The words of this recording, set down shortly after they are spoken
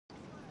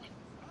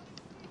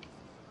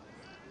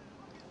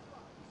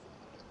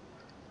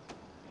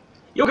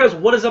Yo guys,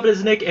 what is up? It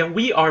is Nick, and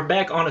we are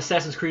back on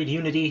Assassin's Creed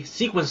Unity,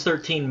 Sequence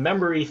 13,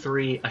 Memory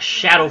 3, A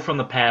Shadow from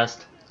the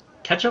Past.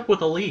 Catch up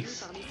with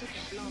Elise.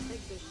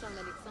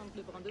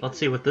 Let's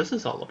see what this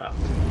is all about.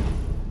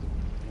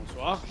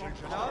 Bonsoir.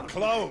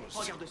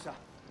 Close.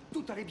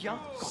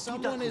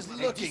 Someone is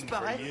looking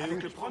for you.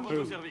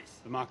 Who?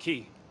 The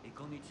Marquis.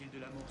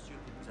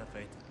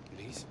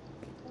 Elise?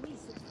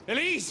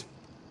 Elise!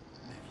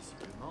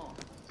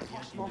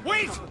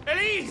 Wait!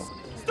 Elise!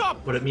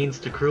 Stop! What it means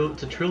to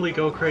truly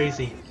go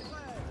crazy.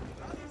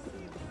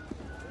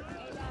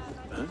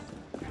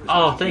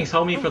 Oh, thanks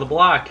homie for the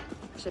block.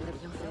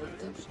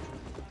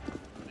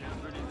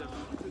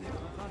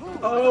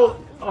 Oh,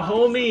 a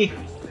homie.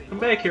 Come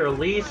back here,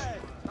 Elise.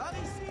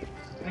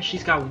 Man,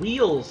 she's got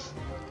wheels.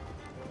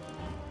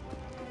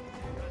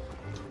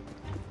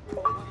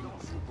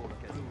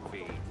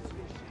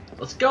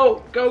 Let's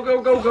go! Go,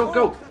 go, go, go,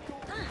 go!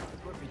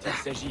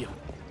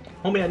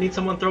 Homie, I need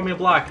someone to throw me a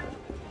block.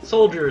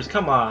 Soldiers,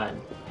 come on.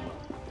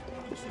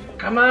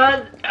 Come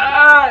on!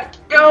 Ah!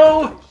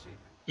 Go!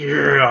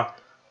 Yeah!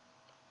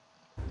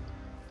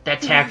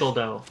 That tackle,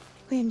 though.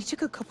 Liam, you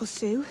took a couple,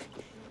 Sue.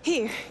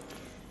 Here.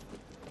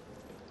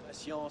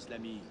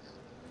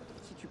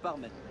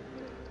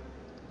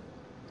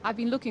 I've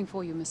been looking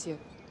for you, monsieur.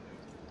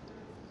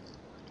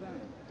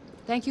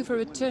 Thank you for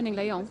returning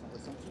Léon.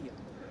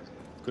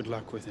 Good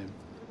luck with him.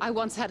 I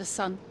once had a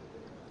son.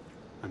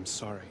 I'm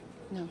sorry.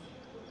 No.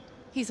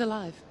 He's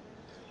alive.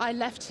 I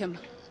left him.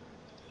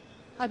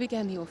 I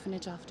began the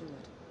orphanage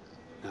afterward.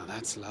 Now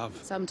that's love.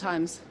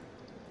 Sometimes,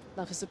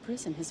 love is a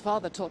prison. His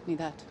father taught me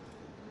that.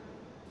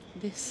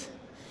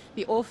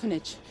 The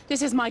orphanage,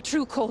 this is my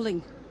true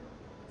calling.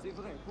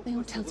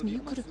 Léon tells me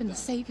you could have been the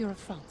savior of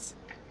France.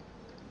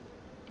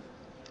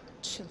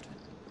 Children.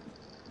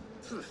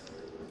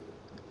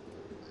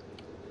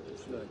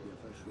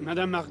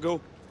 Madame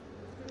Margot.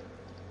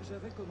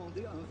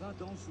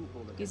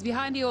 He's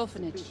behind the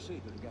orphanage.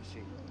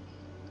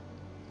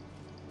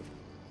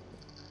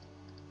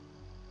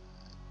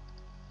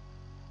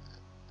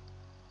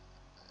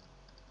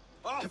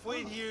 Off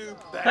with you,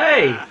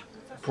 Hey!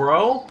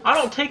 Bro, I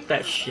don't take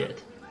that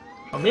shit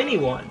from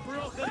anyone.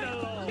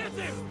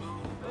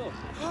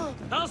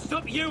 I'll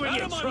stop you in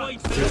your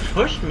tracks. You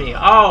pushed me.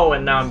 Oh,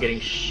 and now I'm getting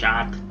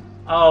shot.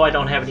 Oh, I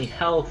don't have any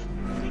health.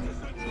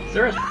 Is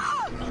there a...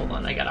 Hold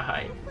on, I gotta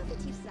hide.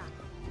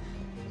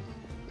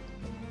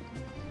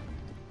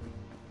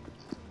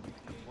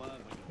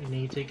 We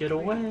need to get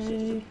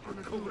away.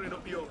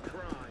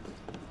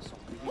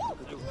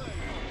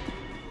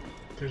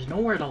 There's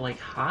nowhere to, like,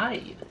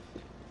 hide.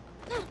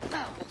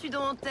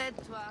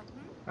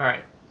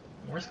 Alright,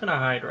 we're just gonna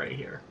hide right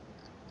here.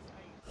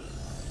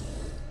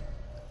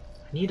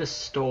 I need a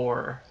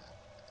store.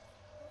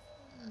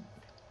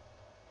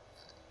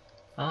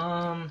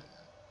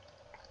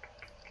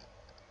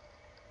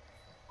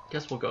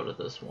 Guess we'll go to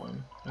this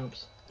one.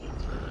 Oops.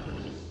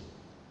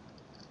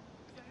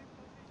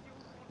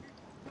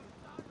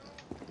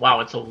 Wow,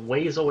 it's a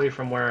ways away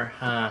from where,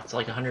 it's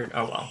like 100,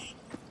 oh well.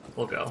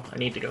 We'll go. I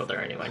need to go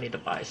there anyway, I need to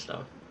buy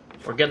stuff.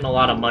 We're getting a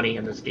lot of money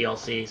in this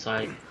DLC, so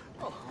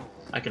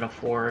I can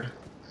afford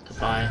to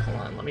buy. Hold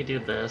on, let me do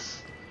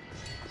this.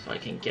 So I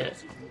can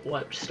get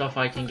what stuff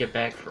I can get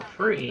back for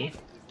free.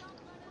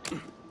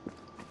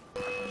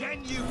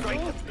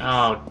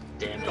 Oh,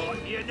 damn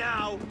it.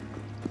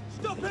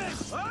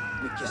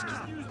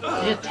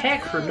 They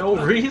attack for no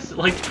reason?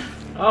 Like,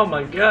 oh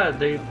my god,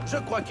 I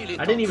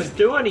didn't even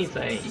do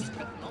anything.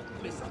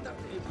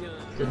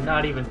 Did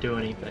not even do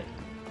anything.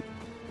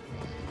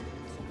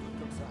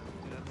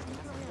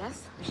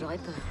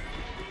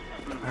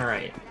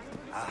 Alright.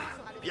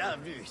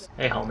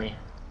 Hey, homie.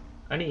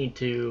 I need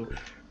to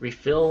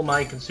refill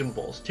my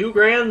consumables. 2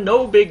 grand?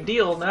 No big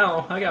deal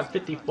now. I got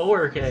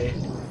 54k.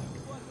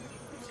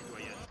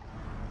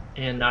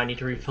 And now I need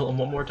to refill them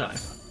one more time.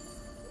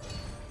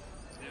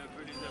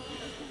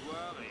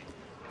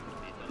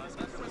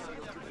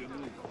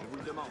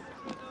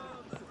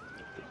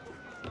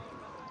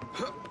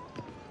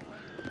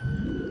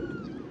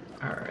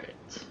 Alright.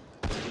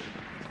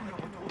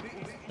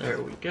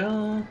 There we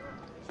go.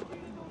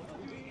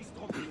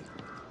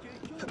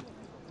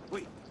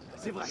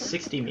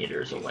 60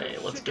 meters away.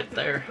 Let's get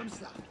there.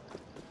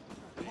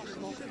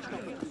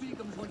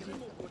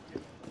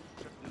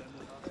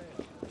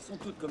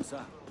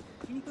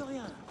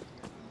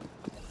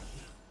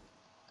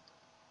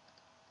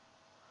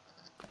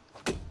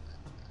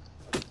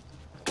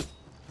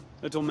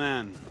 Little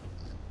man.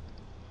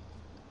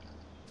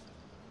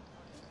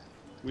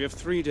 We have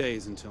 3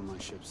 days until my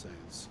ship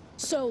sails.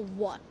 So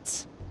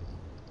what?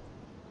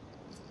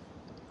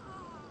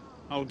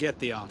 I'll get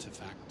the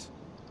artifact.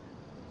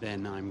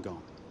 Then I'm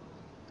gone.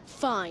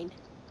 Fine.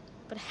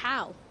 But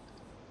how?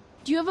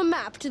 Do you have a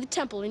map to the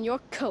temple in your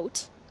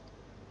coat?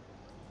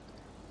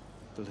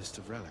 The list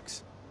of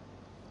relics.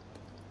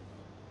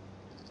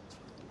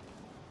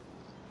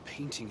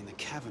 Painting in the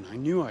cavern. I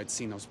knew I'd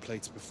seen those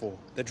plates before.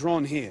 They're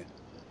drawn here.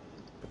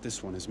 But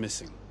this one is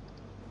missing.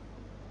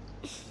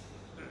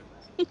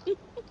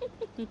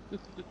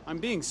 I'm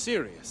being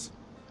serious.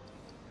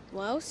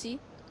 Well, see.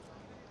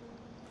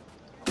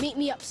 Meet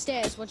me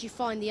upstairs once you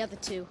find the other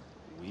two.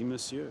 Oui,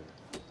 monsieur.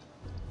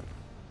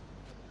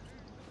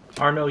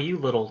 Arno, you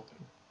little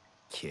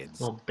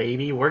Kids.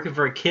 baby, working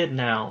for a kid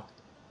now.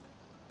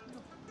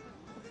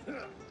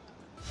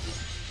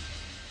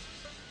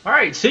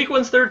 Alright,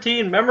 sequence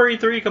 13, memory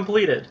 3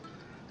 completed.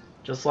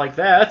 Just like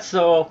that,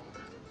 so...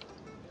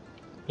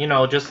 You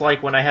know, just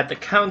like when I had the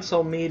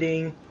council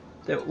meeting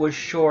that was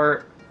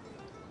short.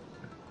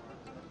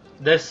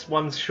 This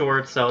one's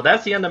short, so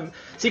that's the end of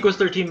sequence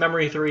 13,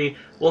 memory 3.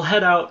 We'll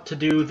head out to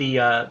do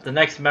the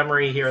next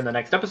memory here in the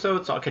next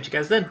episode, so I'll catch you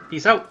guys then.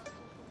 Peace out!